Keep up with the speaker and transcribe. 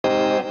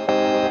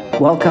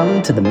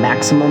Welcome to the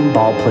Maximum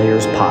Ball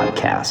Players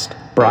Podcast,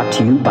 brought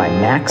to you by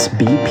Max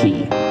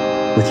BP,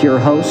 with your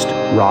host,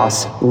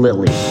 Ross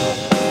Lilly.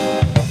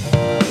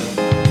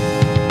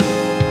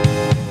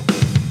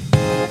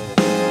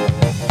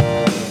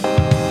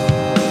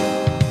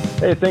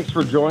 Hey, thanks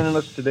for joining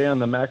us today on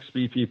the Max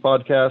BP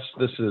Podcast.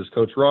 This is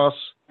Coach Ross.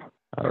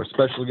 Our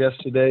special guest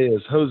today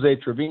is Jose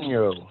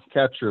Trevino,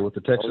 catcher with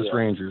the Texas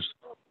Rangers.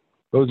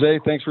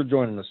 Jose, thanks for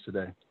joining us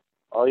today.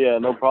 Oh, yeah,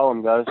 no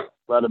problem, guys.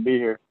 Glad to be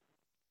here.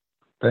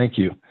 Thank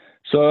you.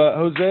 So,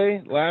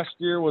 Jose, last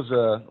year was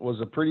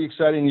a pretty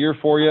exciting year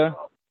for you.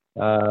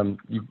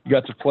 You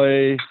got to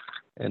play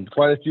in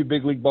quite a few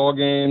big league ball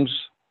games.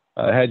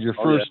 Had your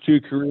first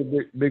two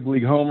career big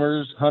league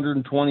homers,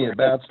 120 at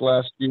bats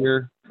last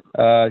year.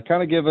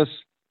 Kind of give us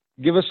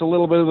a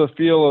little bit of a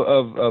feel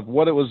of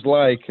what it was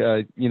like,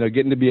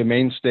 getting to be a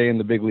mainstay in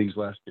the big leagues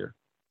last year.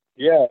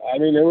 Yeah, I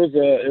mean, it was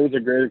a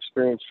great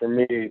experience for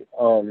me.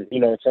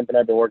 It's something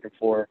I've been working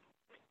for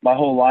my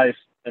whole life,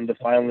 and to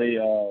finally,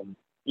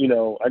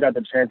 I got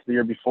the chance the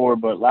year before,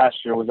 but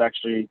last year was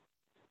actually,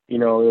 it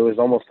was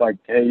almost like,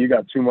 hey, you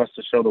got 2 months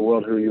to show the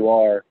world who you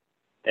are.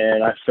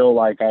 And I feel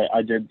like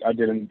I did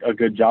a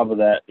good job of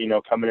that,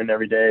 coming in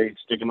every day,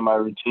 sticking to my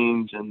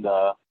routines and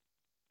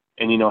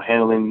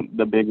handling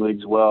the big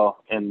leagues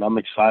well. And I'm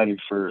excited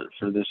for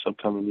this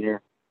upcoming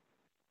year.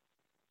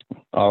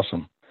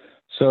 Awesome.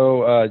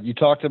 So you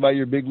talked about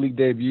your big league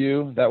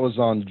debut. That was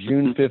on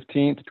June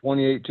 15th,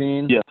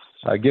 2018. Yes.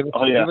 Give us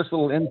a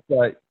little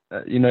insight.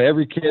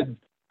 Every kid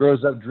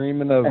grows up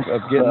dreaming of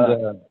getting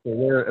to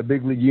wear a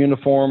big league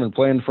uniform and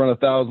play in front of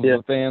thousands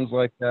of fans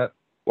like that.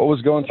 What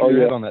was going through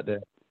your head on that day?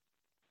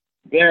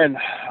 Man,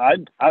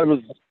 I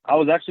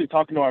was actually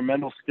talking to our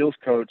mental skills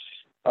coach,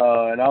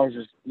 and I was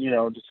just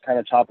kind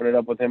of chopping it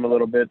up with him a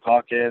little bit,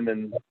 talking,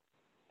 and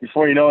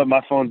before you know it,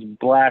 my phone's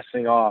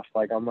blasting off.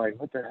 Like, I'm like,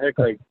 what the heck?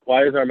 Like,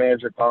 why is our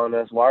manager calling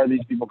us? Why are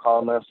these people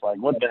calling us? Like,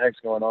 what the heck's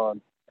going on?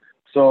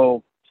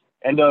 So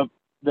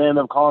they end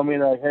up calling me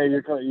and like, hey,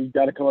 you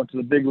got to come up to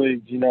the big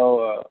leagues.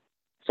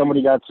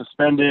 Somebody got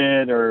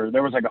suspended or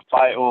there was like a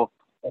fight. Well,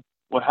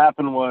 what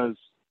happened was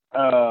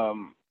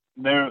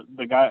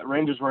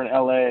Rangers were in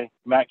L.A.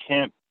 Matt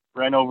Kemp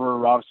ran over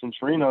Robinson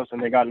Chirinos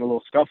and they got in a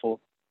little scuffle.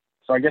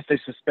 So I guess they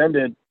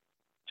suspended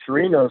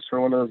Chirinos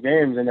for one of those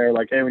games, and they're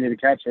like, hey, we need a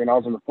catcher, and I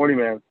was in the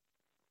 40-man.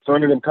 So I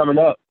ended up coming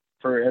up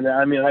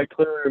I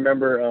clearly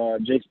remember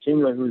Jace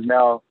Kingler, who's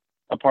now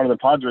a part of the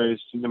Padres,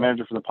 he's the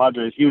manager for the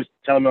Padres. He was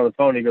telling me on the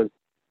phone, he goes,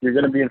 you're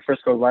going to be in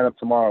Frisco's lineup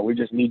tomorrow. We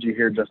just need you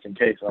here just in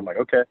case. And I'm like,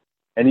 okay.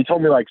 And he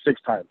told me like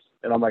 6 times.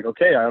 And I'm like,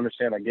 okay, I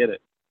understand. I get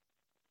it.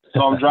 So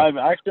I'm driving.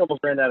 I actually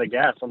almost ran out of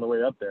gas on the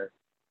way up there.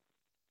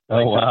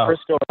 Oh, wow.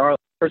 Frisco and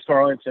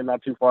Arlington,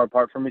 not too far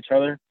apart from each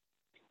other.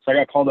 So I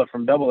got called up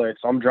from AA.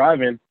 So I'm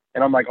driving,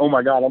 and I'm like, oh,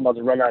 my God, I'm about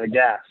to run out of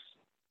gas.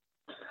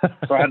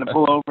 So I had to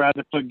pull over. I had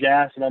to put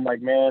gas. And I'm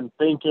like, man,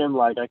 thinking,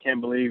 like, I can't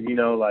believe, I'm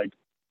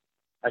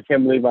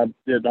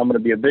going to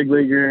be a big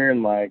leaguer.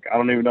 And, like, I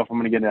don't even know if I'm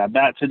going to get an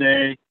at-bat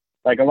today.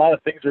 Like, a lot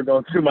of things are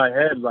going through my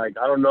head. Like,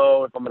 I don't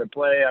know if I'm going to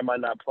play. I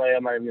might not play.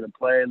 I'm not even going to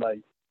play. Like,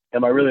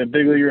 am I really a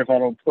big leaguer if I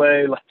don't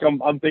play? Like,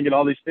 I'm thinking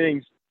all these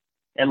things.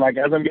 And, like,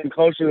 as I'm getting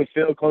closer to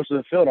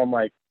the field, I'm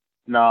like,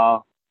 nah,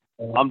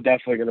 I'm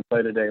definitely going to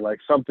play today. Like,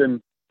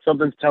 something's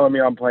telling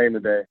me I'm playing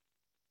today.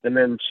 And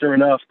then, sure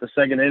enough, the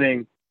second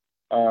inning,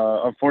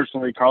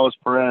 unfortunately, Carlos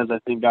Perez, I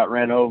think, got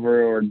ran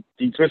over or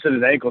he twisted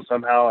his ankle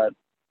somehow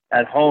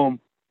at home.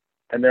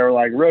 And they were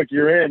like, Rook,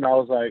 you're in. I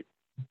was like,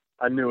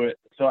 I knew it.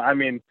 So, I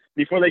mean,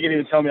 before they could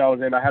even tell me I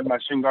was in, I had my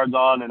shin guards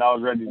on and I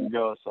was ready to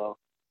go. So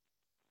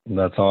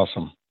that's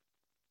awesome.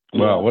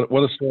 Wow,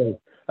 what a story.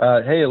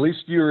 Hey, at least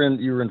you were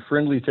in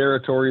friendly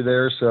territory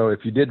there. So if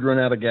you did run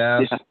out of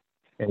gas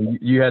and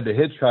you had to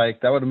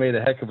hitchhike, that would have made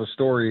a heck of a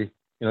story.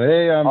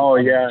 Hey, I'm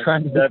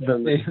trying to get to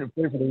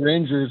play for the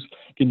Rangers.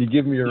 Can you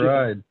give me a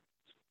ride?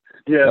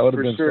 Yeah, that would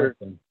have been sure.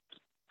 Something.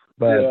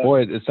 But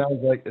boy, it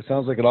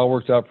sounds like it all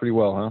worked out pretty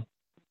well, huh?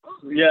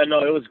 Yeah,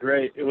 no, it was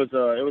great. It was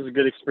a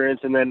good experience.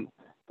 And then,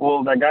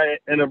 that guy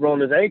ended up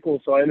rolling his ankle,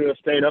 so I ended up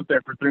staying up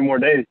there for 3 more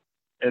days.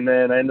 And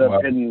then I ended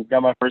up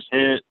got my first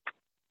hit,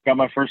 got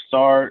my first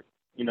start.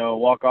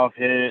 Walk-off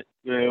hit.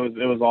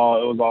 It was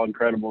all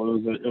incredible.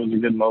 It was a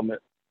good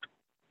moment.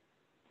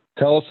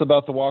 Tell us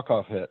about the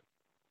walk-off hit.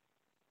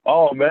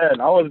 Oh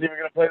man, I wasn't even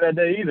gonna play that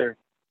day either.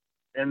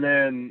 And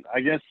then I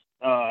guess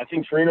I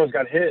think Chirinos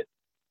got hit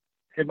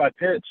by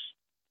pitch,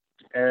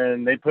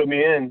 and they put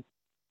me in.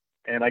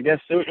 And I guess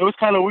it was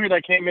kind of weird.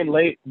 I came in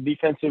late,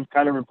 defensive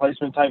kind of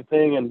replacement type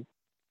thing, and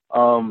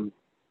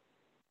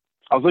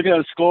I was looking at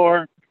the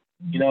score.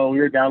 We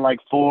were down like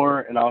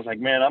 4, and I was like,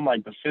 man, I'm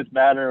like the 5th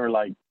batter or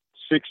like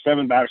 6,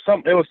 7 batter.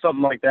 It was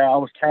something like that. I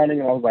was counting,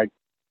 and I was like,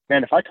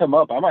 man, if I come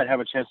up, I might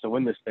have a chance to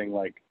win this thing,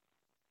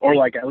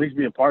 or at least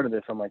be a part of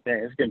this. I'm like, dang,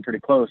 it's getting pretty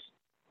close.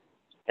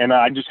 And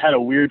I just had a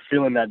weird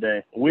feeling that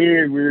day.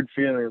 Weird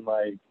feeling.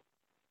 Like,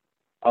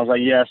 I was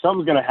like, yeah,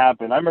 something's going to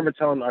happen. I remember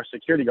telling our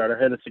security guard, our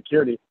head of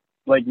security,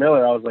 Blake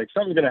Miller, I was like,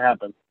 something's going to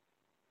happen.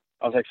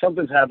 I was like,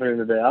 something's happening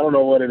today. I don't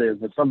know what it is,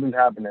 but something's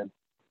happening.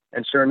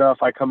 And sure enough,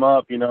 I come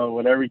up,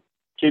 with every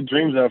kid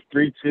dreams of.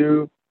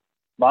 3-2,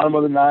 bottom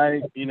of the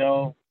ninth, you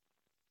know,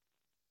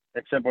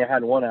 except we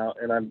had one out.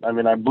 And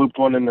I blooped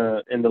one in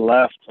the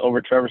left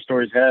over Trevor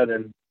Story's head,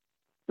 and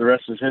the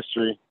rest is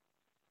history.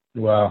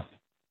 Wow.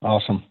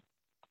 Awesome.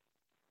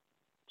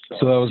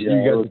 So that was, you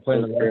guys were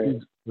playing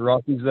the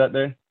Rockies that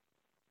day?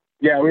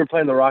 Yeah, we were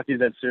playing the Rockies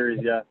that series,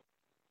 yeah.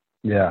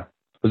 Yeah.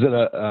 Was it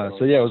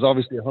it was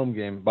obviously a home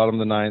game, bottom of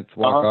the ninth,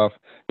 walk-off.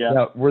 Yeah.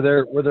 Now, were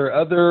there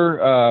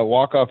other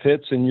walk-off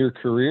hits in your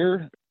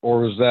career,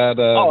 or was that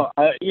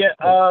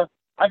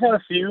I've had a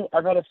few.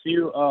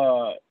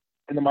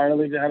 In the minor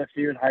leagues. I had a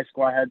few. In high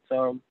school, I had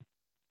some.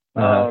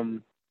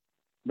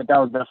 But that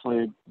was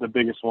definitely the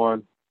biggest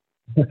one.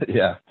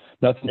 Yeah.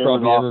 Nothing It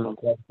probably was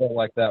ever awesome. felt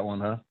like that one,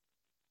 huh?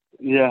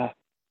 Yeah.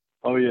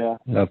 Oh, yeah.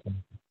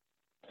 Nothing.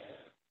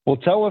 Well,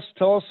 tell us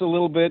a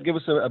little bit. Give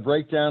us a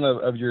breakdown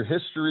of your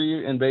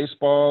history in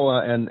baseball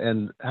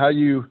and how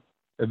you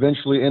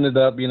eventually ended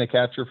up being a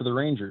catcher for the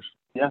Rangers.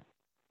 Yeah.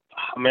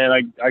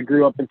 Man, I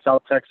grew up in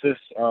South Texas,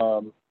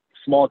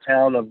 small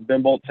town of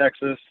Bimbolt,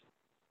 Texas,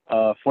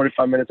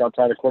 45 minutes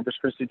outside of Corpus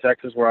Christi,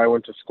 Texas, where I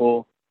went to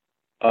school.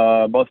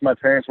 Both my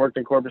parents worked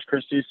in Corpus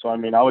Christi, so,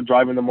 I would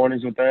drive in the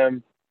mornings with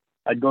them.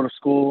 I'd go to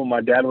school.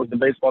 My dad was the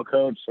baseball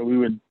coach, so we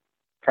would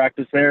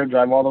practice there,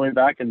 drive all the way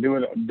back, and do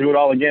it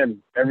all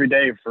again every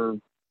day for,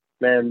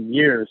 man,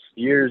 years.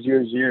 I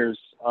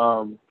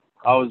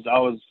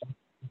was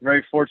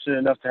very fortunate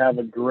enough to have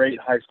a great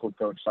high school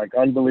coach, like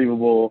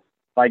unbelievable,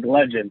 like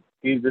legend.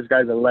 This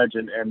guy's a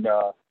legend, and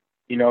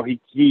you know,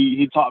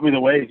 he taught me the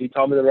ways. He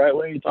taught me the right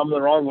way. He taught me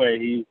the wrong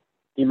way.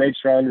 He made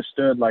sure I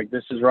understood, like,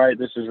 this is right,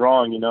 this is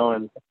wrong, you know.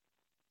 And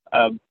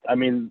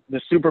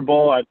the Super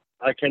Bowl, I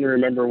can't even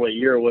remember what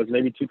year it was,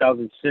 maybe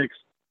 2006.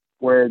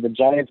 Where the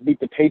Giants beat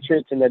the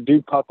Patriots and that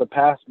dude caught the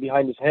pass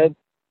behind his head.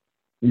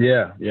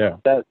 Yeah.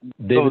 That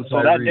day was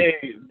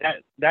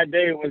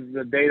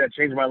the day that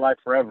changed my life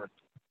forever.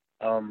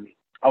 I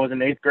was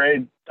in eighth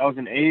grade. Yeah, I was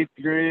in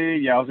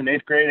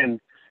eighth grade, and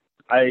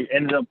I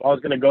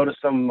was gonna go to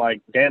some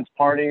like dance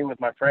party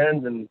with my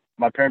friends, and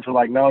my parents were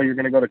like, "No, you're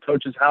gonna go to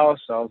Coach's house."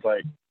 So I was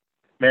like,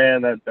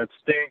 "Man, that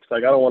stinks.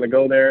 Like, I don't want to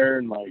go there,"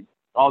 and like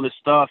all this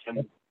stuff.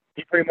 And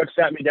he pretty much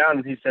sat me down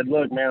and he said,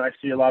 "Look, man, I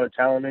see a lot of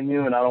talent in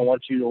you, and I don't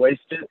want you to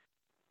waste it.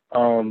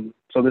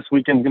 So this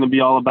weekend's going to be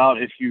all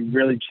about, if you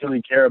really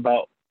truly care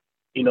about,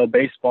 you know,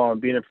 baseball and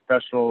being a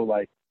professional,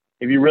 like,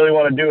 if you really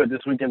want to do it,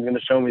 this weekend's going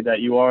to show me that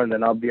you are, and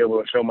then I'll be able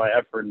to show my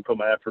effort and put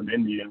my effort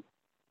into you."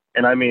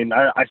 And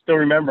I still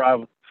remember,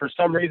 for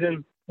some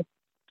reason,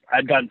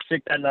 I'd gotten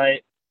sick that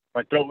night.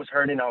 My throat was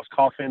hurting. I was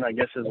coughing. I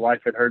guess his wife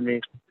had heard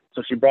me.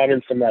 So she brought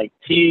in some, like,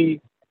 tea.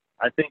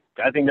 I think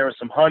there was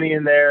some honey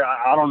in there.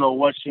 I don't know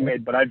what she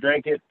made, but I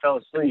drank it, fell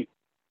asleep.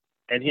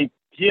 And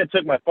he had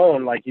took my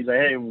phone. Like, he's like,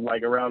 "Hey,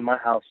 like, around my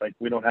house, like,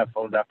 we don't have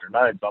phones after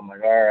 9. So I'm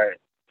like, all right.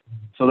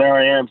 So there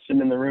I am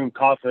sitting in the room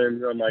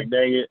coughing. I'm like,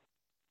 dang it.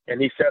 And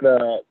he said,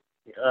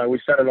 we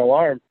set an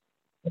alarm.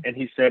 And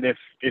he said, if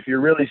you're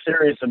really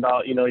serious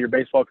about, you know, your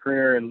baseball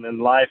career and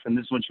life, and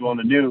this is what you want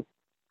to do,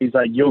 he's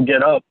like, you'll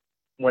get up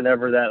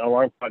whenever that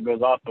alarm clock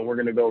goes off, and we're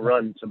going to go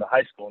run to the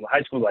high school. And the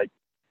high school's like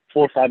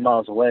 4 or 5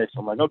 miles away.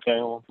 So I'm like, okay,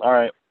 well, all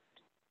right.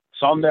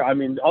 So I'm there.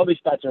 All these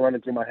thoughts are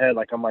running through my head.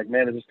 Like, I'm like,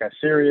 man, is this guy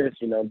serious?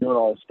 You know, doing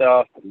all this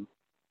stuff. And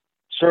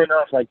sure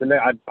enough, like, the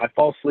next, I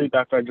fall asleep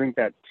after I drink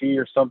that tea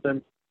or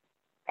something.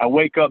 I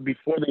wake up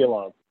before the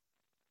alarm,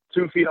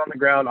 2 feet on the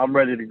ground. I'm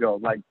ready to go,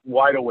 like,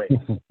 wide awake.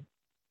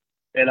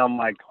 And I'm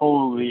like,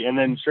 holy. And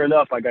then sure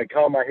enough, like, I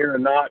come, I hear a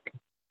knock.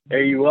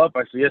 "Hey, you up?"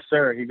 I said, "Yes,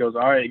 sir." He goes,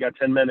 "All right, you got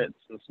 10 minutes.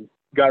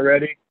 Got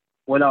ready,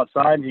 went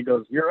outside, and he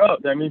goes, "You're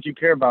up. That means you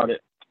care about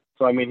it."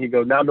 So, he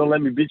goes, "Now don't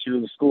let me beat you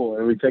to the school."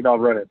 And we take off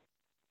running.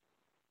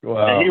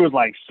 Wow. And he was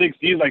like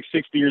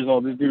 60 years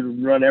old. This dude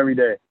would run every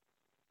day.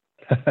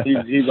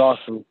 He's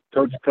awesome.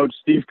 Coach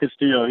Steve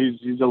Castillo,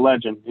 he's a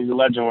legend. He's a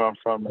legend where I'm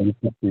from. He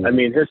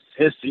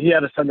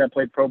had a son that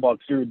played pro ball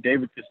too,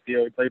 David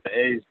Castillo. He played for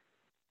A's.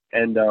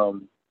 And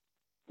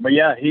but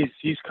yeah,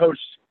 he's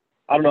coached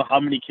I don't know how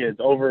many kids,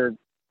 over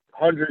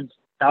hundreds,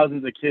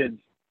 thousands of kids.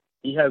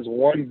 He has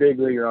one big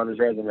leaguer on his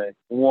resume.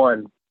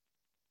 One.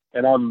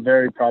 And I'm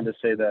very proud to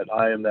say that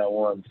I am that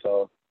one.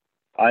 So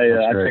I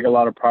take a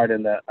lot of pride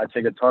in that. I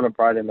take a ton of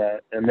pride in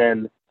that. And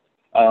then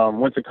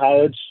went to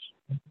college,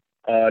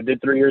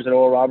 did 3 years at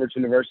Oral Roberts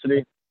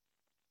University.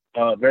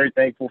 Very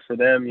thankful for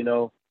them, you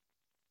know.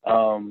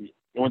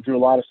 Went through a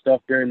lot of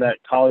stuff during that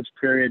college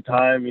period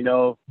time, you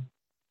know,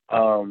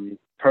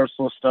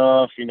 personal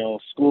stuff, you know,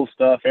 school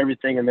stuff,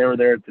 everything. And they were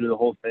there through the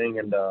whole thing.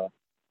 And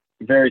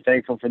very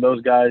thankful for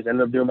those guys.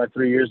 Ended up doing my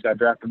 3 years, got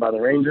drafted by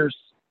the Rangers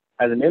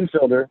as an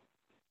infielder.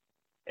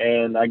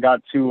 And I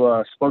got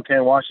to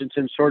Spokane,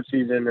 Washington short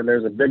season, and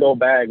there's a big old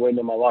bag waiting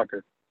in my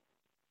locker.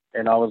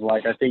 And I was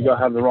like, "I think you'll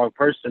have the wrong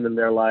person." And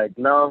they're like,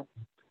 "No."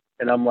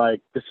 And I'm like,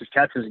 "This is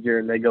catcher's gear."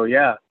 And they go,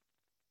 "Yeah."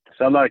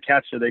 So I'm not a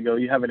catcher. They go,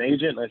 "You have an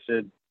agent?" And I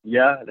said,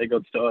 "Yeah." They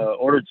go,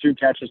 "Order 2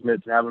 catcher's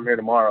mitts and have them here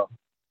tomorrow."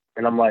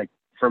 And I'm like,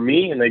 "For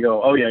me?" And they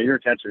go, "Oh, yeah, you're a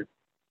catcher."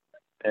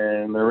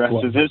 And the rest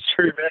is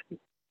history,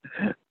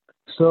 man.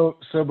 So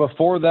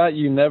before that,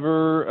 you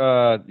never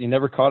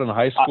caught in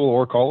high school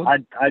or college?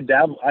 I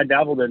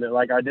dabbled in it.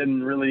 Like I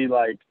didn't really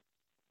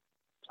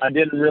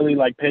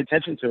pay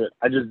attention to it.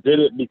 I just did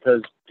it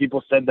because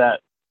people said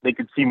that they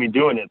could see me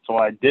doing it, so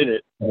I did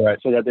it Right.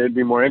 so that they'd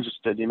be more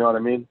interested. You know what I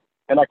mean?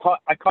 And I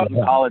caught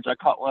in college. I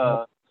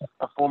caught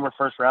a former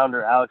first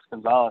rounder, Alex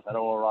Gonzalez at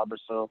Oral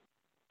Roberts. So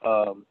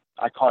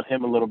I caught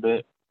him a little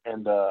bit,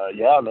 and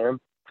yeah, man.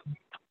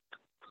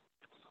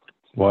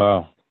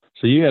 Wow.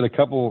 So you had a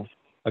couple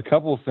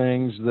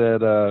things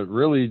that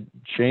really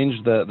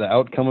changed the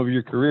outcome of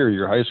your career.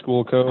 Your high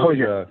school coach,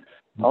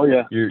 Oh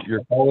yeah.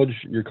 Your college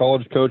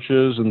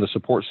coaches and the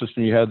support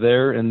system you had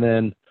there, and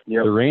then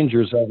Yep. the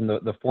Rangers having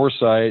the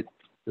foresight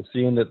to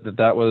seeing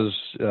that was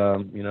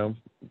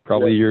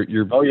probably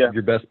your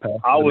best path to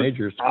the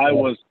majors. I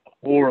was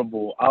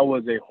horrible. I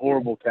was a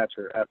horrible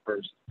catcher at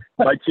first.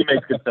 My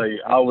teammates could tell you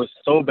I was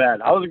so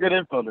bad. I was a good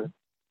infielder,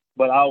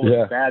 but I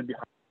was bad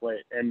behind the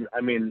plate. And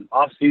I mean,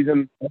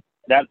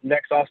 that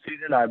next off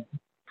season, I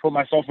put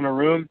myself in a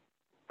room.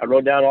 I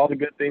wrote down all the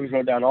good things,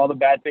 wrote down all the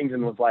bad things,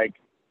 and was like,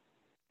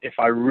 if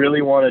I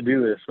really want to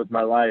do this with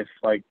my life,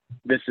 like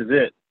this is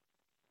it.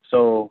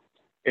 So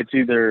it's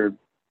either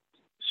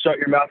shut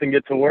your mouth and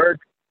get to work,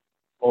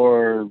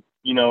 or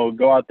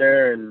go out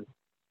there and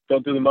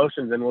go through the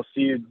motions, and we'll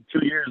see you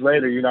 2 years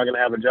later. You're not going to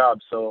have a job.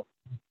 So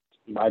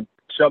I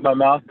shut my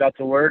mouth, got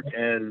to work,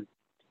 and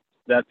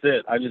that's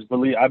it. I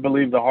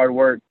believe the hard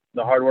work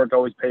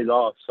always pays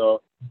off.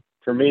 So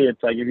for me,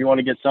 it's like if you want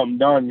to get something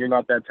done, you're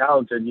not that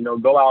talented.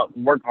 Go out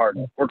and work hard.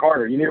 Work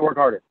harder. You need to work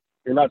harder.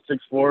 You're not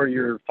 6'4".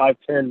 You're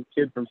 5'10"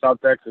 kid from South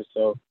Texas.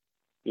 So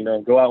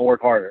go out and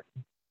work harder.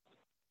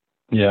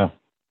 Yeah.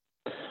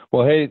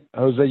 Well, hey,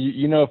 Jose,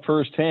 you know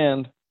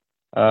firsthand,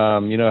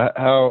 how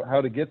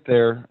to get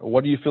there.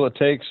 What do you feel it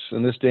takes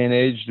in this day and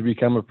age to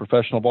become a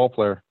professional ball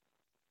player?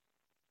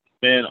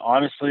 Man,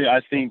 honestly, I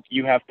think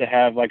you have to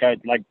have, like I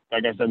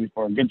said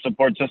before, a good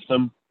support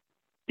system.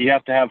 You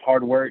have to have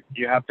hard work.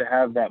 You have to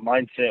have that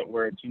mindset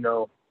where it's,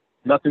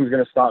 nothing's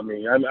going to stop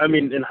me. I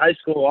mean, in high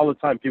school, all the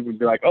time, people would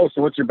be like, oh,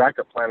 so what's your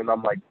backup plan? And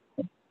I'm like,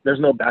 there's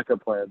no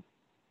backup plan.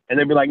 And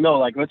they'd be like, no,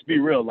 like, let's be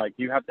real. Like,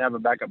 you have to have a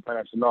backup plan.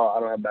 I said, no, I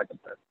don't have a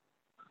backup plan.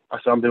 I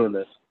said, I'm doing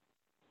this.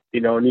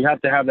 And you have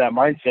to have that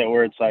mindset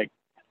where it's like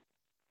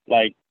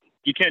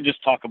you can't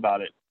just talk about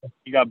it.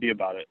 You got to be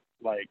about it.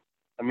 Like,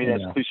 I mean,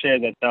 as cliche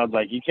as that sounds,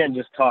 like, you can't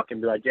just talk and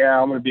be like, yeah,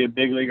 I'm going to be a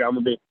big leaguer. I'm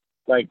going to be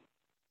like,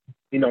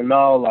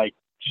 no, like,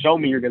 show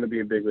me you're going to be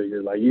a big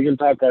leaguer. Like, you can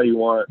talk all you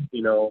want,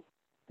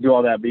 do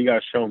all that, but you got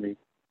to show me.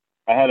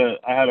 I had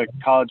a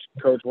college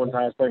coach one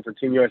time I was playing for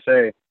Team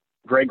USA,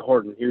 Greg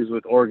Horton. He was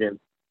with Oregon.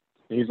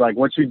 And he's like,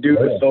 what you do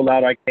is so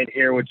loud I can't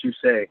hear what you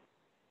say.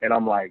 And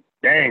I'm like,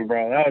 dang,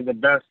 bro, that was the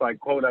best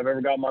quote I've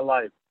ever got in my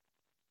life.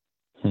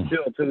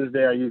 Still, to this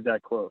day, I use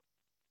that quote.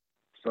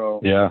 So,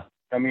 yeah,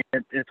 I mean,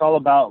 it's all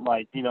about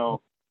and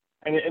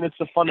it's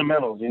the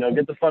fundamentals.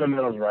 Get the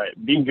fundamentals right.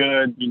 Be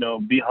good.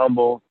 Be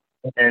humble,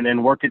 and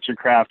then work at your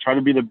craft. Try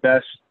to be the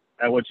best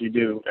at what you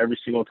do every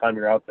single time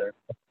you're out there.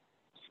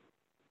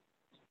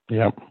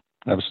 Yeah,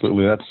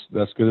 absolutely.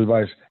 That's good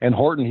advice. And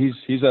Horton,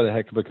 he's had a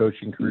heck of a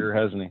coaching career,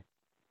 hasn't he?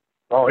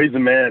 Oh, he's the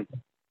man.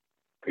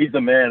 He's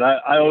the man.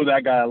 I owe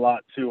that guy a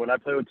lot, too. When I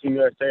played with Team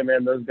USA,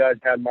 man, those guys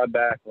had my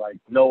back like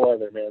no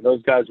other, man.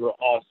 Those guys were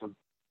awesome.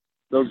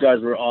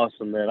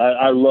 Man.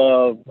 I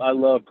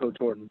love Coach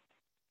Horton.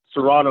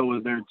 Serrano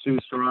was there, too.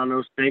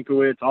 Serrano,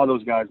 Stankiewicz, all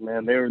those guys,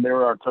 man. They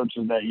were our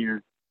coaches that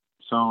year.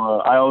 So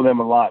I owe them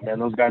a lot, man.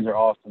 Those guys are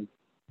awesome.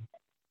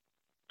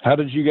 How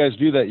did you guys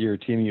do that year,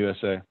 Team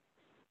USA?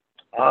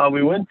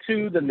 We went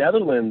to the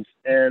Netherlands,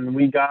 and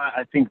we got,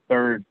 I think,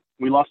 third.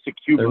 We lost to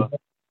Cuba.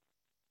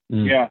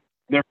 Yeah.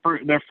 Their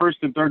first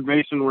and third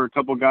baseman were a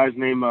couple guys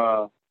named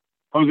Jose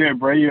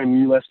Abreu and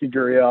Yulesky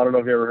Gurriel. I don't know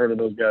if you ever heard of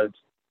those guys.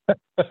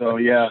 So,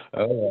 yeah.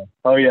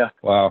 Oh, yeah.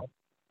 Wow.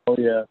 Oh,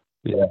 yeah.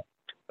 Yeah.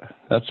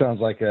 That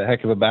sounds like a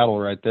heck of a battle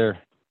right there.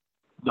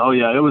 Oh,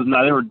 yeah. It was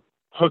not. They were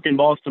hooking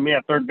balls to me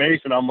at third base,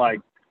 and I'm like,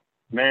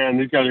 man,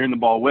 these guys are hitting the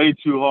ball way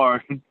too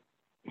hard.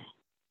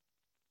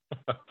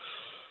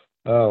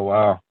 Oh,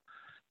 wow.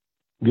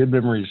 Good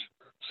memories.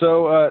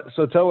 So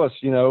tell us,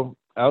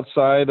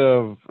 outside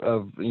of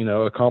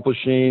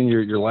accomplishing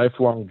your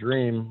lifelong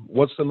dream,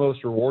 what's the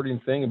most rewarding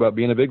thing about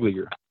being a big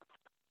leaguer?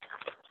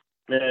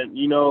 Man,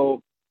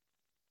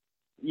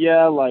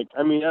 yeah, a lot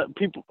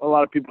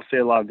of people say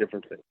a lot of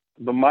different things,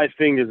 but my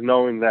thing is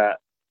knowing that,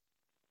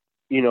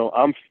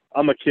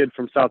 I'm a kid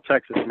from South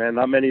Texas, man.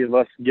 Not many of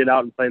us get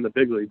out and play in the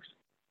big leagues.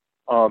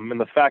 And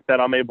the fact that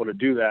I'm able to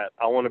do that,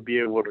 I want to be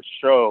able to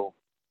show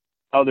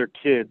other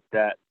kids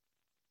that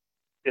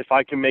if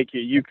I can make it,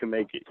 you can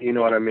make it. You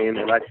know what I mean?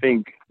 And I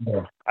think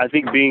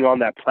being on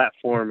that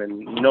platform and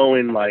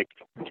knowing,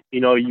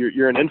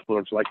 you're an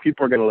influencer. Like,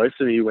 people are going to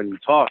listen to you when you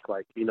talk.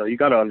 You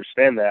got to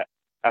understand that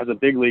as a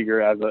big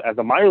leaguer, as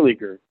a minor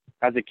leaguer,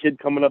 as a kid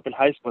coming up in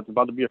high school, it's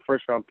about to be a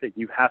first-round pick.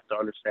 You have to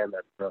understand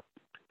that stuff.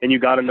 And you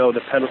got to know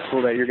the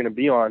pedestal that you're going to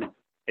be on,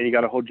 and you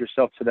got to hold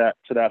yourself to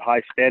that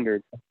high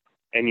standard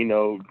and,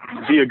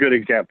 be a good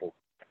example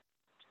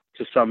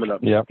to sum it up.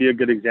 Yeah. Be a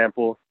good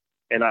example.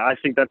 And I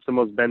think that's the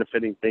most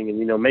benefiting thing.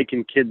 And,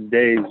 making kids'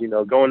 days,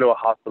 going to a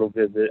hospital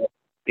visit,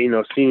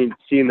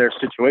 seeing their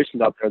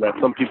situations out there that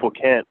some people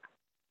can't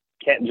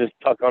just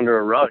tuck under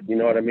a rug, you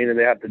know what I mean? And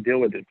they have to deal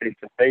with it face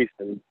to face.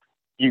 And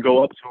you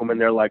go up to them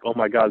and they're like, oh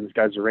my God, this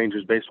guy's a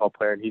Rangers baseball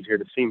player and he's here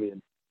to see me.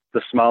 And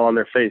the smile on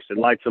their face, it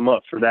lights them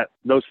up for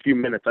those few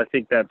minutes. I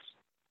think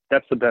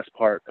that's the best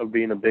part of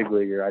being a big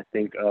leaguer. I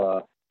think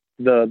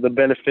the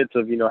benefits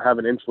of,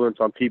 having influence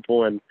on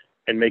people and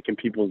making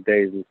people's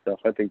days and stuff.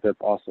 I think that's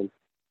awesome.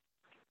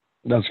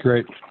 That's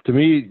great. To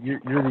me,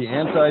 you're the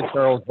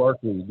anti-Charles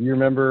Barkley. Do you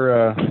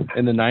remember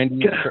in the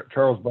 90s,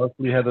 Charles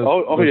Barkley had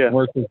those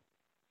commercials,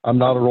 I'm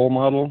not a role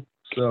model.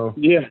 So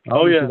yeah.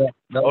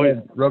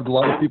 That rubbed a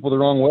lot of people the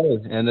wrong way.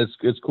 And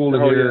it's cool to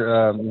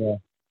hear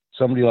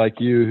somebody like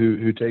you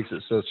who takes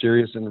it so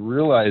serious and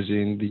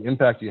realizing the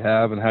impact you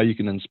have and how you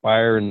can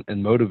inspire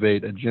and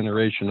motivate a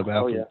generation of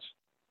athletes.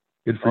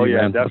 Good for you,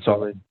 man.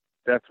 Definitely.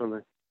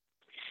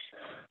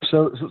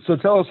 So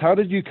tell us, how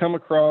did you come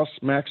across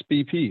Max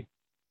BP?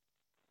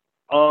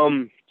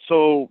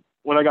 So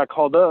when I got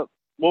called up,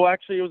 well,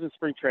 actually it was in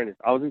spring training.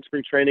 I was in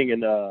spring training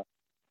and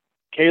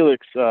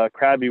Calix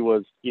Krabby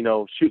was,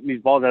 shooting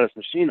these balls at his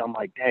machine. I'm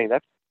like, dang,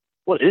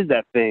 what is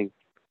that thing?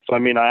 So,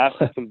 I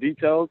asked him some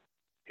details.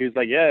 He was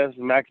like, yeah, this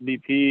is Max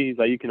BP. He's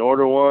like, you can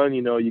order one,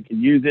 you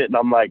can use it. And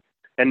I'm like,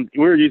 and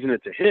we were using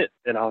it to hit.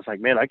 And I was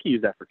like, man, I can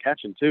use that for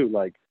catching too.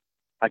 Like,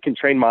 I can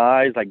train my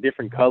eyes, like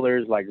different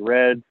colors, like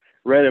red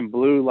and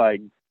blue,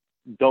 like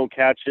don't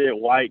catch it,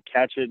 white,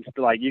 catch it.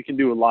 Like you can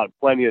do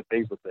plenty of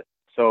things with it.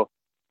 So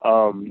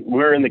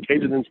we're in the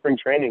cages in spring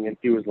training and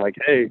he was like,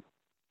 hey,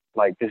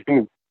 like this thing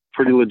is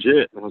pretty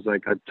legit. And I was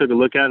like, I took a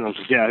look at it and I was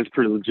like, yeah, it's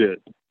pretty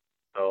legit.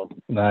 So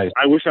nice.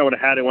 I wish I would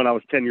have had it when I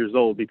was 10 years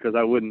old because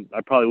I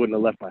probably wouldn't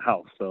have left my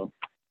house. So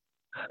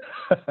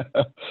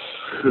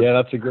yeah,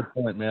 that's a good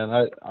point, man.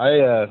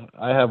 I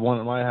have one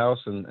at my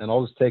house and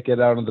I'll just take it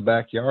out in the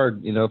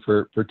backyard,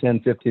 for 10,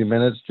 15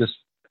 minutes, just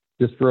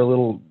for a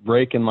little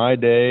break in my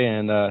day.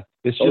 And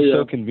it's just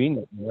so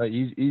convenient, right?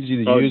 Easy to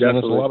use. Definitely. And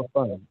it's a lot of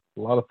fun. A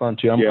lot of fun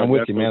too. I'm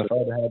with you, man. If I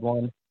had had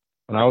one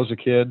when I was a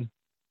kid,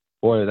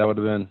 boy, that would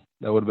have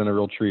been a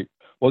real treat.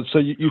 Well, so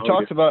you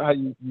talked about how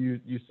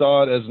you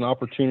saw it as an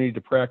opportunity to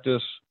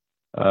practice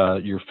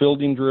your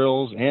fielding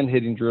drills and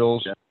hitting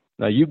drills. Yeah.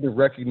 Now, you've been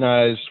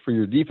recognized for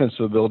your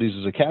defensive abilities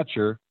as a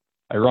catcher.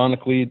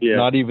 Ironically,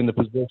 not even the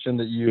position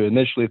that you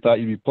initially thought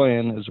you'd be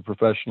playing as a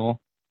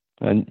professional.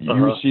 And you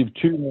received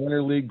 2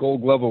 minor league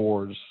Gold Glove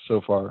awards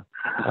so far.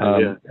 How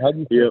do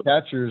you think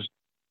catchers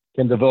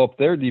can develop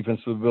their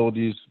defensive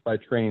abilities by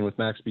training with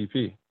Max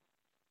BP?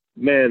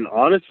 Man,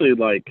 honestly,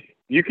 like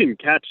you can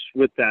catch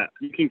with that.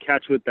 You can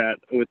catch with that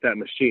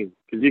machine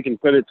because you can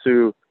put it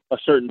to a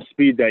certain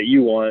speed that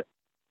you want,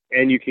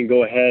 and you can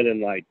go ahead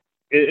and like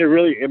it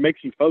really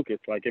makes you focus.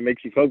 Like it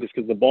makes you focus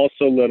because the ball's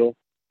so little.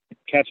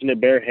 Catching it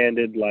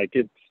barehanded, like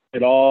it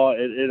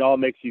all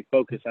makes you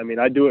focus.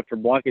 I do it for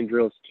blocking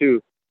drills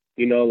too.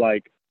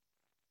 Like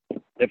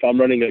if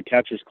I'm running a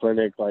catcher's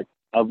clinic, like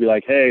I'll be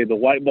like, hey, the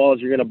white balls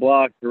you're gonna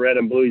block, the red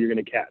and blue you're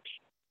gonna catch.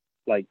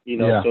 Like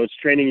so it's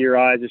training your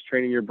eyes, it's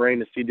training your brain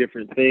to see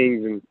different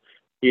things, and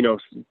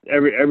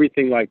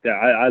everything like that.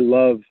 I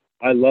love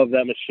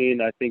that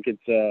machine. I think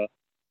it's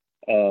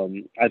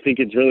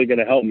really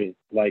gonna help me.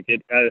 Like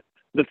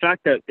the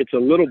fact that it's a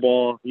little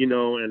ball,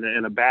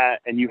 and a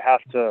bat, and you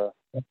have to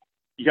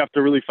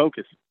really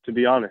focus. To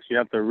be honest, you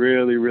have to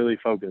really, really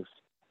focus,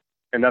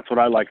 and that's what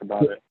I like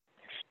about it.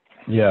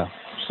 Yeah.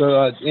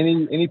 So,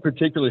 any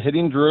particular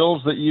hitting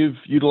drills that you've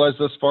utilized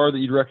thus far that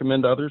you'd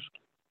recommend to others?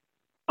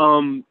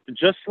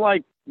 Just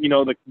like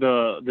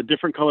the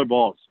different color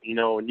balls,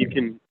 and you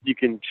can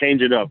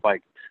change it up.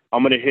 Like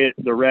I'm gonna hit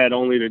the red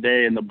only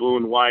today, and the blue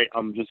and white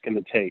I'm just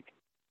gonna take,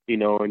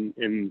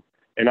 and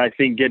I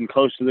think getting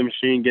close to the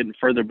machine, getting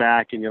further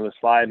back, and the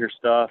slider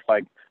stuff.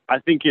 Like I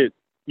think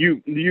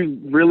you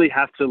really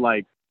have to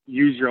like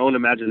use your own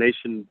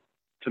imagination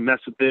to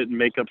mess with it and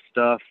make up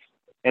stuff.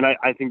 And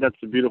I think that's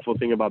the beautiful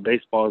thing about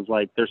baseball is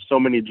like there's so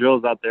many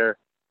drills out there,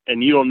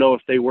 and you don't know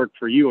if they work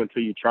for you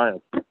until you try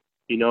them,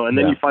 And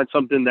then you find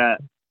something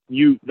that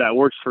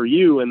works for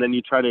you, and then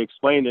you try to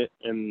explain it.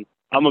 And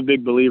I'm a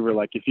big believer,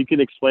 like if you can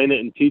explain it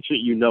and teach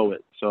it,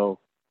 it. So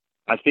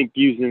I think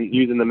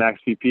using the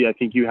Max BP, I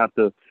think you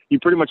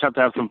pretty much have to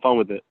have some fun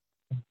with it.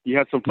 You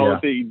have some fun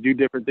with it. You do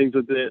different things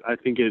with it. I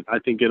think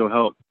it'll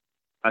help.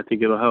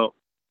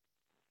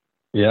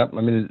 Yeah,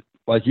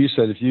 like you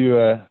said, if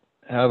you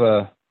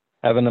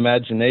have an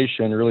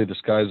imagination, really the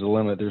sky's the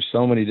limit. There's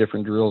so many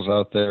different drills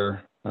out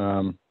there.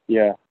 Have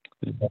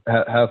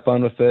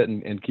fun with it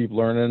and keep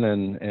learning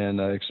and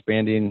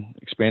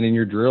expanding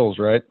your drills,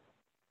 right?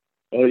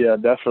 Oh yeah,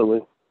 definitely.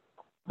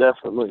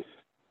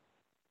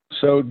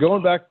 So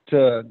going back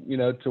to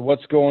to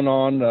what's going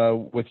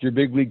on with your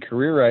big league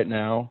career right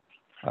now,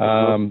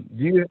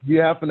 do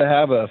you happen to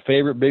have a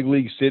favorite big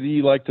league city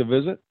you like to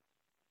visit?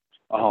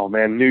 Oh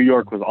man, New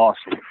York was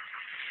awesome.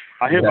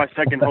 I hit my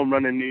second home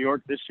run in New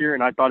York this year,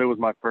 and I thought it was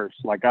my first.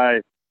 Like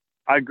I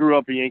I grew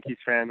up a Yankees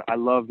fan.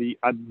 I'm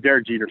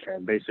Derek Jeter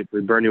fan,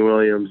 basically. Bernie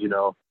Williams, you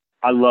know.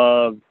 I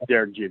love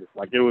Derek Jeter.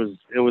 Like it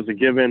was a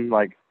given.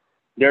 Like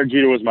Derek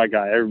Jeter was my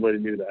guy. Everybody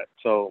knew that.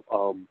 So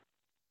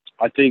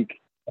I think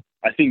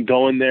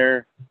going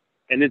there,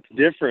 and it's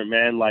different,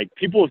 man. Like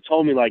people have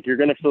told me like you're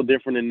gonna feel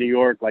different in New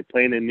York, like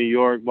playing in New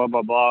York, blah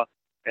blah blah.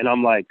 And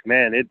I'm like,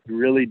 man, it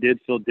really did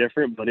feel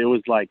different, but it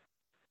was like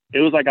I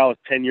was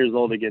 10 years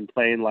old again,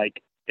 playing like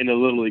in a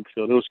little league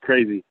field. It was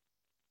crazy.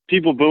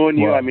 People booing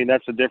you, Wow. I mean,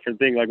 that's a different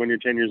thing. Like when you're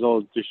 10 years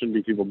old, there shouldn't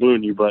be people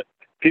booing you, but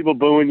people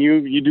booing you,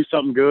 you do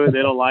something good,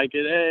 they don't like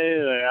it.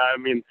 Hey, I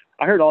mean,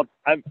 I've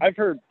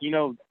heard, you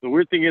know, the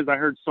weird thing is I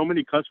heard so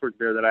many cuss words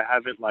there that I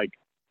haven't like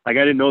I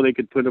didn't know they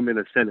could put them in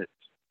a sentence.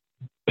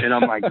 And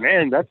I'm like,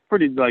 man, that's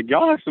pretty, like,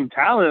 y'all have some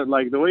talent.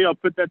 Like the way y'all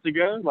put that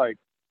together, like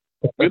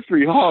good for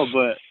y'all.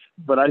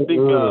 But I think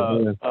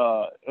it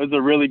was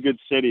a really good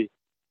city,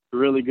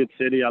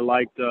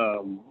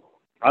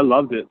 I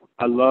loved it.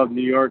 I loved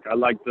New York. I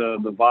liked the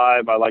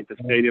vibe. I liked the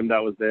stadium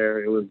that was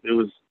there. It was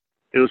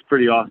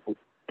pretty awesome.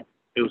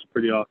 It was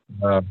pretty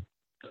awesome.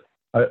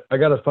 I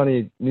got a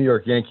funny New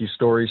York Yankees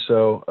story.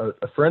 So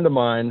a friend of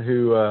mine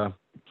who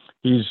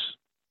he's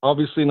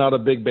obviously not a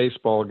big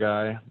baseball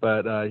guy,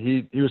 but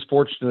he was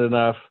fortunate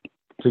enough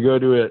to go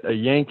to a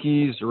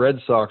Yankees Red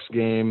Sox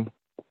game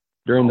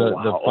during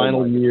the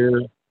final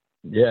year.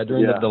 Yeah,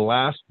 during the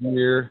last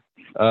year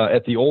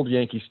at the old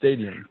Yankee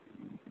Stadium.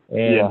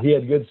 And he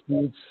had good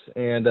seats,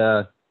 and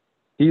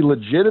he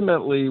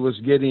legitimately was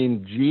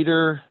getting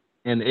Jeter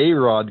and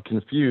A-Rod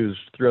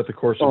confused throughout the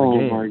course of the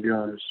game. Oh, my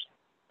gosh.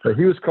 So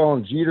he was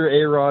calling Jeter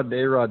A-Rod,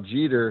 A-Rod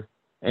Jeter,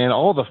 and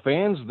all the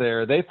fans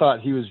there, they thought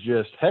he was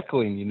just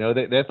heckling, you know.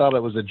 They thought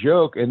it was a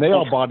joke, and they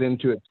all bought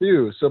into it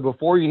too. So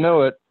before you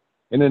know it,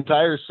 an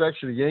entire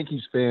section of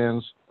Yankees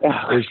fans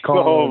is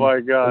calling,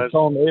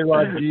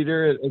 A-Rod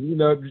Jeter, and, you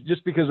know,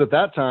 just because at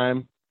that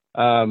time,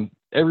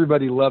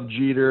 everybody loved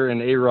Jeter,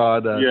 and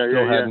A-Rod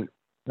hadn't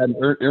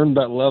earned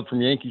that love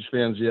from Yankees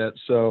fans yet.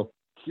 So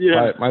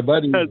my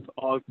buddy, that's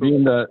awesome.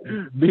 being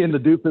the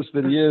doofus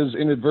that he is,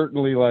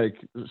 inadvertently like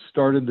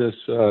started this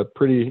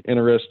pretty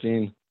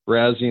interesting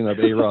razzing of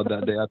A-Rod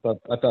that day. I thought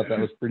that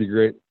was pretty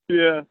great.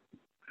 Yeah,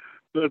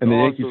 that's and the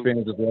awesome. Yankees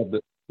fans have loved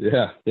it.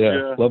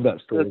 Yeah, love that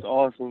story. That's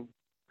awesome.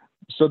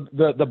 So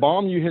the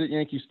bomb you hit at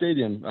Yankee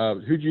Stadium,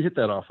 who'd you hit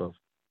that off of?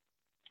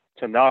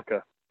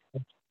 Tanaka.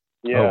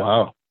 Yeah. Oh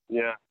wow.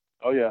 Yeah.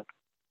 Oh yeah.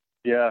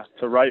 Yeah.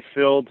 To right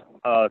field.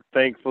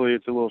 Thankfully,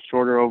 it's a little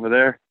shorter over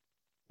there.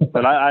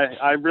 But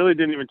I really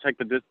didn't even check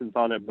the distance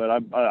on it, but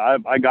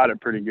I got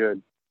it pretty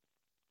good.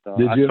 So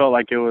Did you? I felt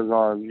like it was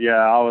on. Yeah,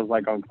 I was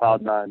like on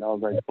cloud nine. I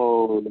was like,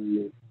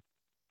 holy.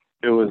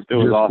 It was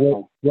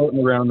awesome.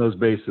 Floating around those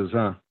bases,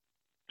 huh?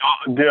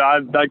 Oh, dude,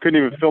 I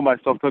couldn't even feel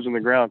myself touching the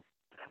ground.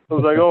 I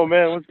was like, oh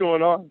man, what's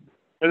going on?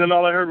 And then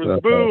all I heard was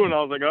boo, and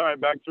I was like, all right,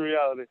 back to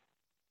reality.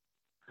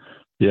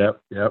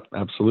 Yep,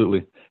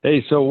 absolutely.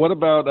 Hey, so what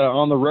about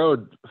on the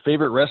road?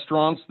 Favorite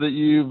restaurants that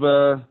you've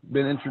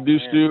been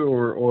introduced to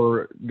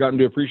or gotten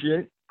to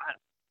appreciate?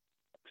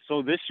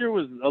 So this year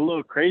was a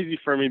little crazy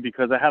for me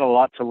because I had a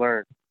lot to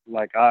learn.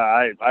 Like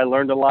I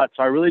learned a lot,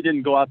 so I really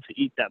didn't go out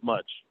to eat that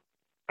much.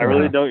 I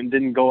really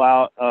didn't go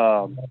out.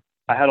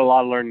 I had a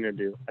lot of learning to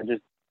do.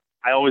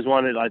 I always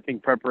wanted. I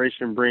think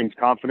preparation brings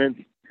confidence,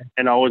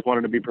 and I always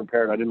wanted to be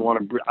prepared. I didn't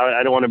want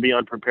to be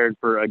unprepared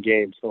for a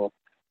game. So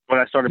when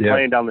I started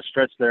playing down the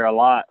stretch there a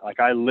lot, like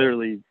I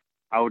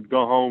would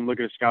go home, look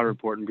at a scout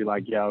report, and be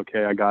like, yeah,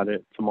 okay, I got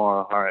it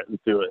tomorrow. All right,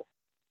 let's do it.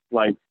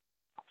 Like,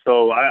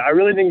 so I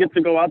really didn't get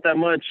to go out that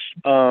much.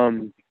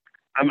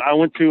 I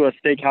went to a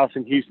steakhouse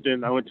in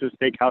Houston. I went to a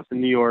steakhouse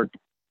in New York.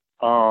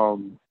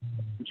 I'm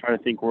trying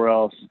to think where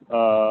else.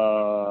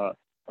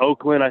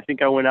 Oakland, I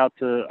think I went out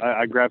to.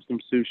 I grabbed some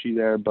sushi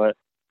there, but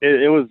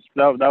it was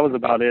that was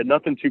about it.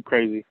 Nothing too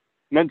crazy.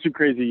 Nothing too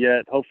crazy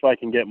yet. Hopefully, I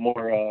can get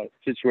more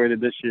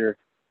situated this year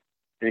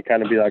and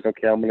kind of be like,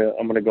 okay, I'm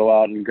gonna go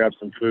out and grab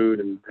some food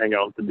and hang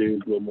out with the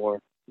dudes a little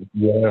more.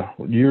 Yeah,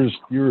 you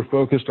were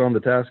focused on the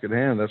task at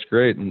hand. That's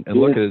great, and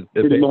look at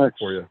it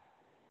for you.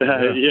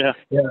 Yeah.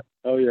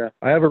 Oh yeah.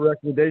 I have a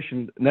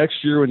recommendation. Next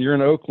year when you're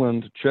in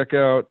Oakland, check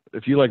out,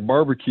 if you like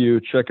barbecue,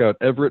 check out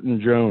Everett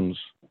and Jones.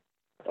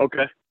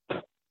 Okay.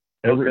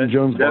 Everett and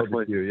Jones definitely.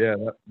 Barbecue. Yeah,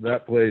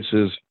 that place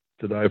is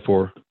to die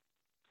for.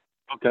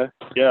 Okay.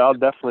 Yeah, I'll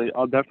definitely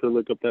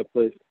look up that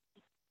place.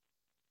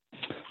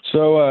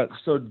 So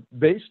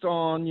based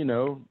on, you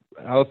know,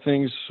 how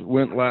things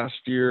went last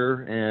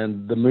year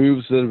and the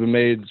moves that have been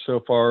made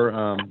so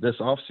far this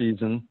off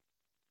season,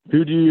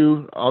 who do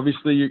you,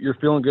 obviously you're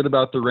feeling good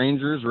about the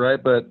Rangers,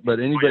 right? But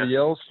anybody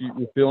else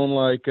you're feeling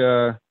like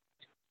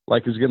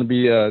is going to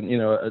be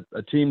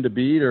a team to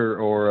beat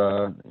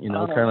or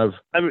kind of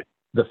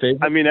the favorite?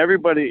 I mean,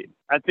 everybody.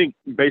 I think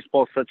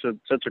baseball is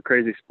such a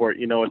crazy sport.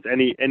 You know, it's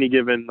any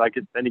given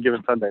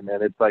Sunday,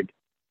 man. It's like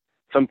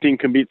some team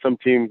can beat some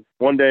team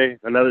one day,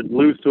 another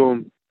lose to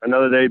them,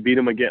 another day beat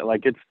them again.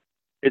 Like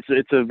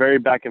it's a very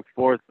back and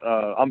forth.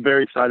 I'm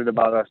very excited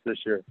about us this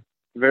year.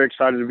 Very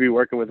excited to be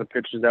working with the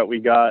pitchers that we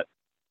got.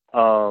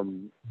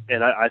 And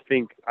I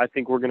think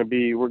we're gonna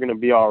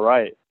be all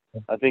right.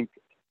 I think,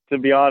 to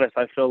be honest,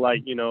 I feel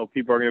like, you know,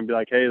 people are gonna be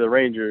like, hey, the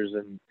Rangers,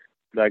 and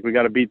like we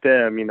got to beat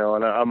them, you know.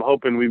 And I'm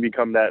hoping we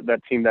become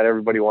that team that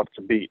everybody wants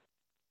to beat.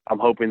 I'm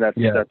hoping that's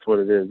what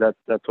it is.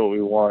 That's what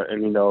we want.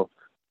 And, you know,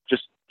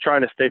 just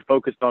trying to stay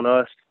focused on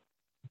us.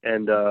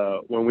 And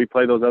when we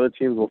play those other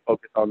teams, we'll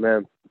focus on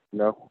them, you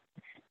know?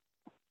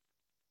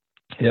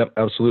 Yep,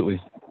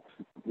 absolutely.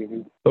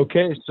 Mm-hmm.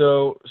 Okay,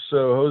 so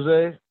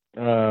Jose,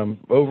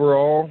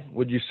 overall,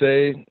 would you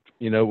say,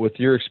 you know, with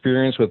your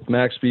experience with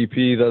Max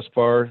BP thus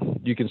far,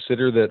 do you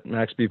consider that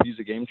Max BP is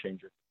a game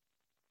changer?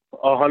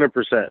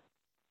 100%.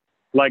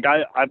 Like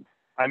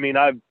I mean,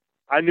 I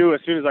knew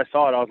as soon as I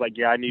saw it, I was like,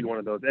 yeah, I need one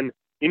of those. And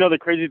you know, the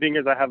crazy thing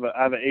is, I have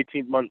an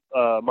 18-month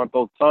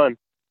old son,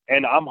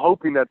 and I'm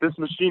hoping that this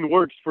machine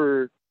works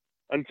for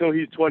until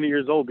he's 20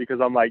 years old, because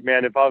I'm like,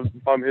 man, if I'm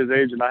his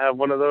age and I have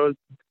one of those,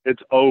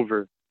 it's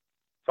over.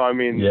 So I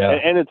mean,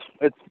 and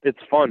it's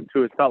fun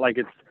too. It's not like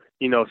it's,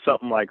 you know,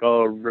 something like,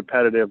 oh,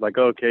 repetitive, like,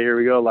 okay, here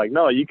we go. Like,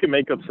 no, you can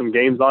make up some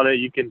games on it.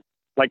 You can,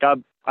 like, I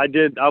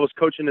was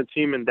coaching a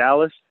team in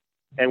Dallas,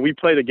 and we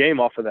played a game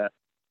off of that.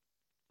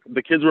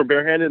 The kids were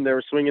barehanded, and they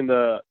were swinging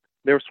the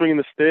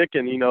stick,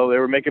 and, you know, they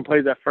were making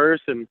plays at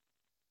first, and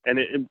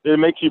it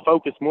makes you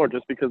focus more,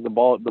 just because the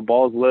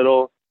ball's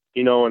little,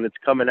 you know, and it's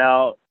coming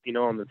out, you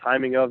know, and the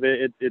timing of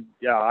it.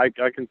 I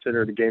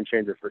consider it a game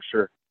changer for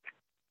sure.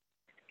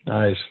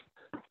 Nice.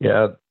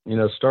 Yeah, you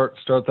know, start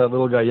that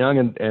little guy young,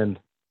 and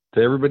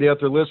to everybody out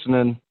there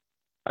listening,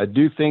 I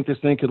do think this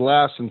thing could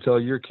last until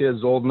your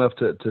kid's old enough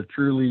to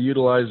truly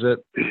utilize it.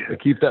 But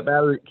keep that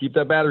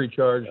battery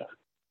charged.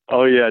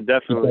 Oh yeah,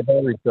 definitely.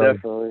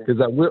 Definitely. Because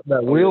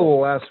that wheel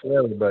will last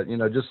forever. But, you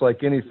know, just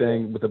like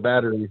anything with a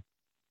battery,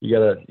 you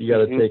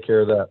gotta take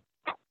care of that.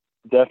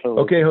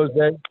 Definitely. Okay,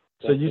 Jose.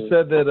 So you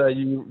said that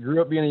you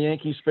grew up being a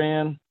Yankees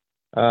fan.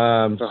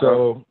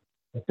 So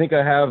I think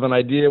I have an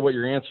idea what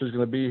your answer is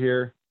going to be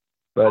here.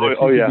 But if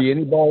you could be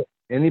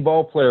any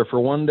ball player for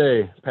one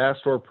day,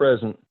 past or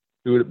present,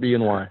 who would it be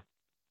and why?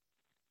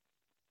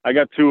 I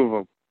got two of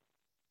them.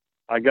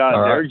 I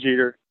got Derek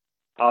Jeter,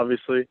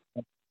 obviously,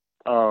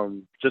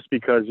 just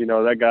because, you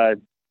know, that guy,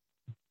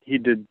 he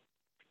did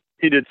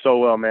so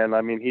well, man.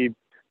 I mean, he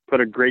put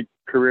a great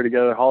career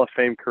together, Hall of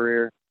Fame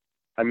career.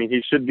 I mean,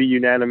 he should be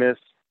unanimous,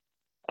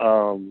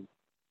 you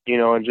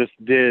know, and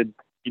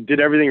he did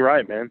everything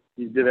right, man.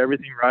 He did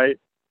everything right.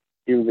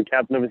 He was the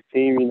captain of his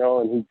team, you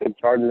know, and he took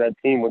charge of that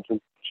team, which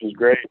was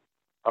great.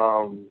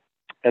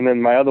 And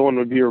then my other one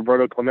would be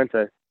Roberto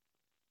Clemente.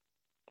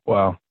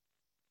 Wow.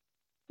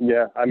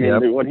 Yeah, I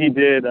mean, what he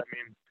did,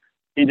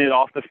 he did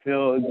off the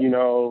field, you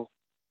know,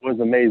 was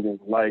amazing.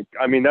 Like,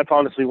 I mean, that's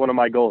honestly one of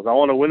my goals. I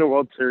want to win a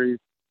World Series.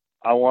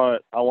 I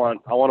want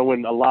to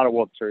win a lot of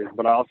World Series,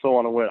 but I also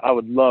want to win. I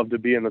would love to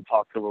be in the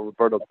talks of a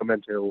Roberto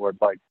Clemente award.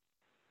 Like,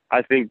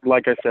 I think,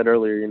 like I said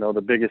earlier, you know,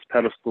 the biggest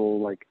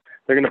pedestal, like,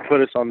 they're going to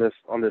put us on this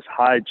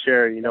high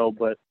chair, you know,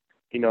 but,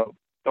 you know,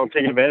 don't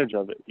take advantage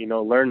of it. You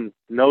know,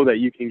 know that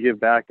you can give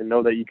back, and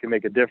know that you can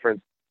make a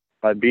difference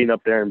by being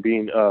up there and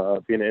being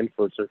an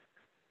influencer.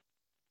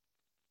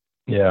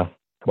 Yeah.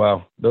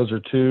 Wow. Those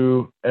are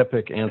two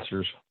epic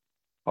answers.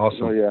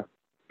 Awesome. Oh, yeah.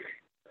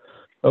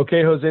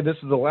 Okay, Jose, this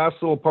is the last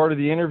little part of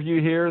the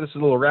interview here. This is a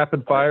little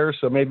rapid fire,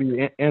 so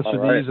maybe answer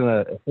these in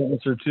a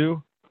sentence or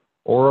two,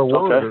 or a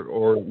word,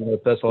 or you know,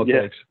 if that's all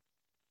it takes.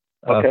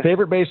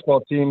 Favorite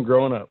baseball team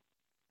growing up?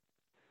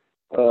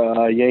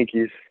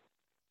 Yankees.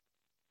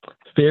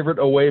 Favorite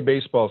away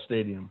baseball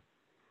stadium?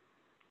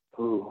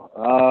 Ooh,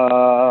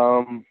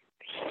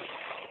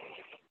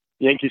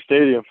 Yankee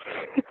Stadium.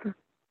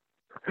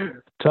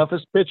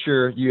 Toughest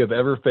pitcher you have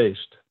ever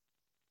faced?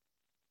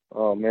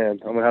 Oh man,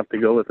 I'm gonna have to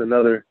go with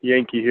another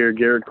Yankee here,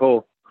 Garrett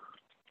Cole.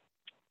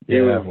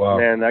 Wow.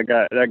 Man, that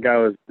guy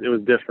was. It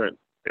was different.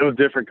 It was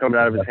different coming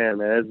out of his hand,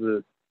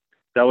 man.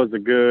 That was a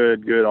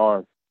good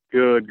arm.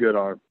 Good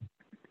arm.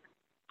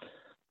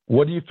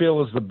 What do you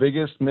feel is the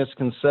biggest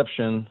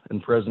misconception in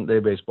present day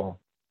baseball?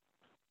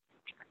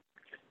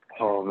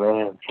 Oh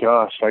man,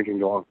 gosh, I can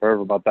go on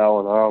forever about that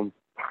one.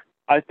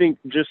 I think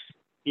just,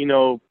 you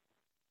know,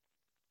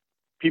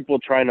 people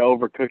trying to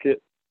overcook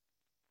it,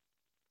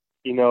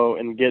 you know,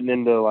 and getting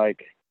into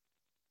like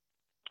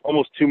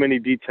almost too many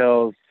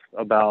details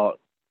about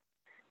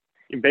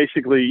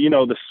basically, you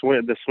know, the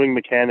swing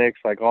mechanics,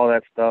 like all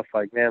that stuff.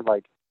 Like, man,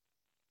 like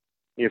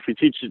if you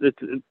teach it,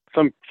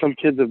 some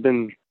kids have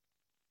been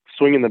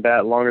swinging the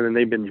bat longer than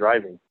they've been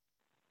driving.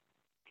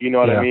 You know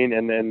what I mean?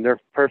 And they're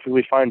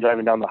perfectly fine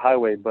driving down the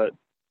highway, but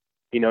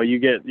you know, you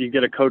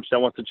get a coach that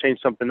wants to change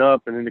something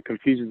up, and then it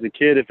confuses the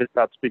kid if it's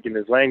not speaking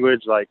his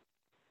language. Like,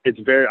 it's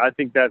very. I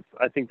think that's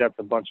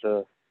a bunch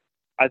of.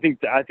 I think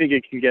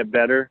it can get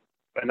better,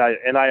 and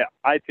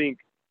I think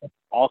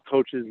all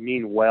coaches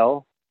mean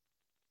well.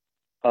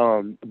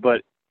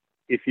 But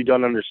if you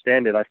don't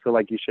understand it, I feel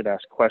like you should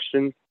ask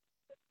questions,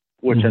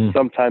 which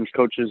sometimes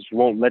coaches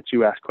won't let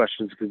you ask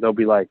questions because they'll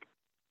be like,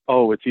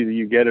 "Oh, it's either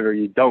you get it or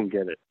you don't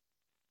get it."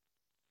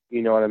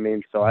 You know what I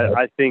mean? So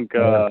I think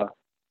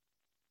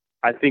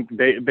I think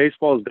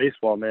baseball is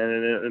baseball, man,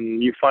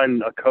 and you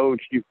find a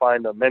coach, you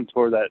find a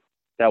mentor that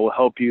will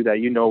help you, that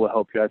will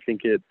help you. I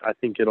think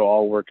it'll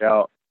all work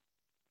out.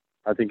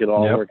 I think it'll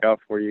all work out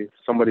for you.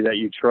 Somebody that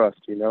you trust,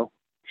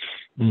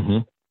 Mm-hmm.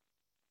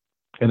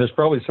 And there's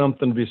probably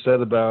something to be said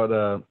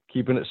about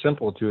keeping it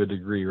simple to a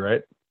degree,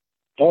 right?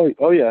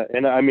 Oh yeah.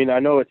 And I mean, I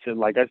know it's,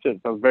 like I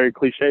said, it's very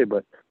cliche,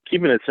 but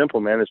keeping it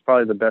simple, man, is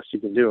probably the best you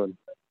can do. And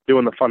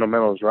doing the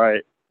fundamentals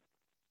right.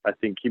 I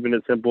think keeping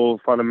it simple,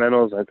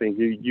 fundamentals, I think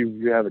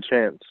you have a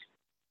chance.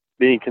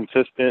 Being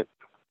consistent.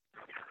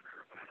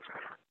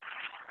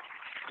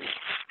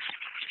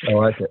 I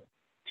like it.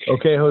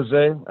 Okay,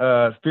 Jose,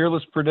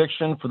 fearless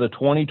prediction for the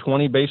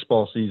 2020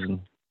 baseball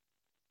season.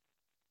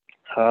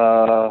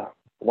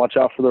 Watch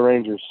out for the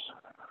Rangers.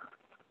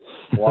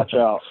 Watch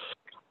out.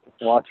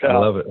 Watch out. I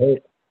love it.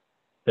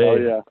 Hey, oh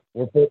yeah.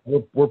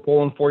 We're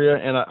pulling for you,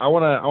 and I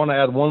want to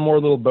add one more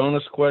little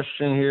bonus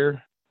question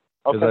here,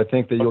 because I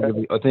think that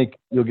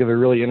you'll give a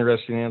really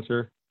interesting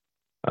answer.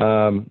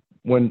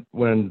 When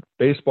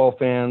baseball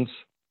fans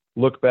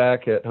look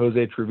back at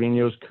Jose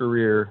Trevino's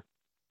career,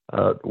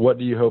 what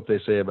do you hope they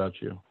say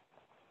about you?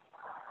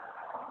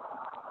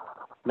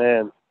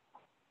 Man,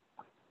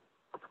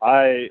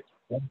 I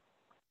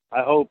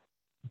hope.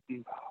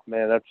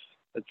 Man,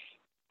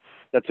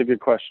 that's a good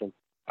question.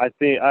 I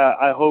think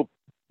I hope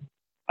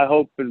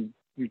and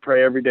we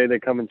pray every day they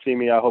come and see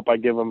me. I hope I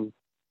give them,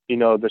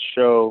 the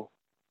show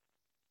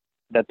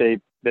that they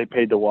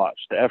paid to watch,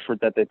 the effort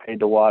that they paid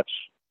to watch.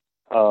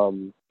 I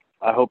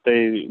hope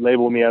they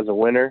label me as a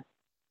winner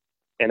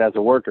and as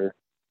a worker.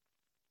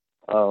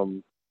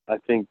 I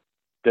think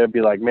they'd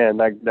be like, man,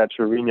 that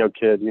Trevino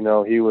kid, he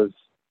was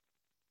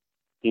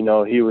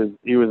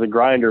a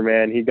grinder,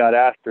 man. He got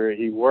after it.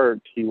 He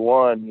worked. He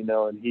won,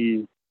 and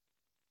he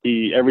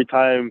every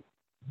time,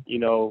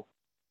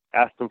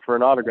 asked him for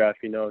an autograph,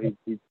 he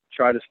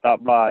tried to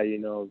stop by,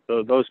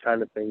 those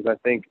kind of things. I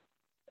think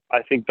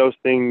those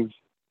things,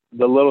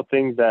 the little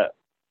things that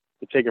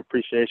to take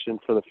appreciation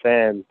for the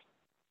fans,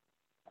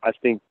 I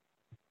think,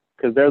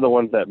 because they're the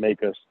ones that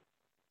make us.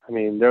 I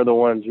mean, they're the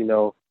ones,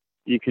 you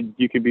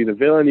could be the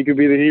villain, you could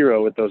be the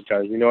hero with those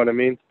guys. You know what I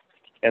mean?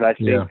 And I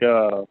think,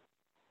 I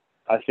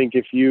think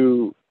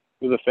the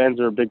fans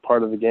are a big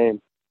part of the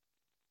game.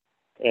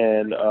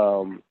 And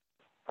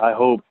I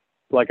hope,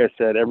 like I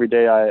said, every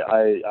day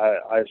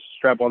I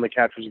strap on the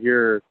catcher's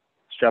gear,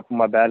 strap on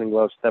my batting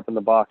gloves, step in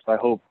the box. I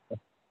hope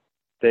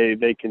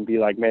they can be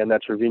like, man,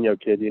 that Trevino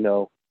kid,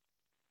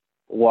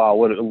 wow,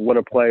 what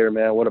a player,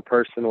 man, what a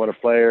person, what a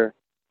player,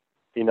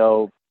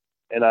 and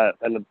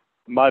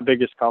my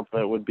biggest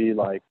compliment would be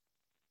like,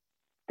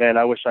 man,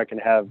 I wish I could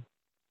have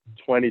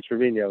 20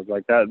 Trevinos.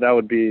 Like that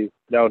would be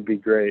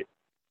great.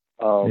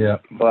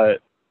 But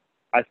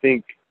I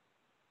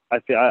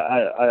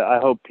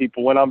hope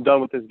people, when I'm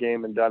done with this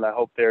game and done, I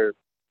hope they're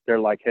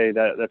like, hey,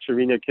 that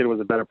Trevino kid was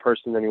a better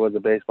person than he was a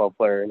baseball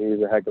player, and he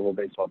was a heck of a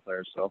baseball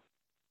player. So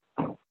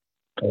I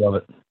love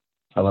it.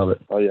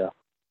 Oh yeah.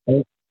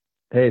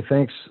 Hey,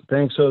 thanks,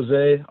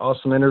 Jose.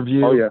 Awesome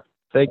interview. Oh yeah.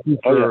 Thank you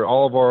for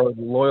all of our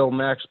loyal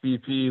Max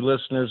BP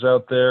listeners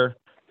out there,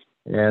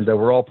 and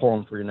we're all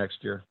pulling for you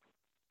next year.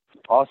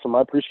 Awesome.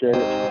 I appreciate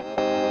it.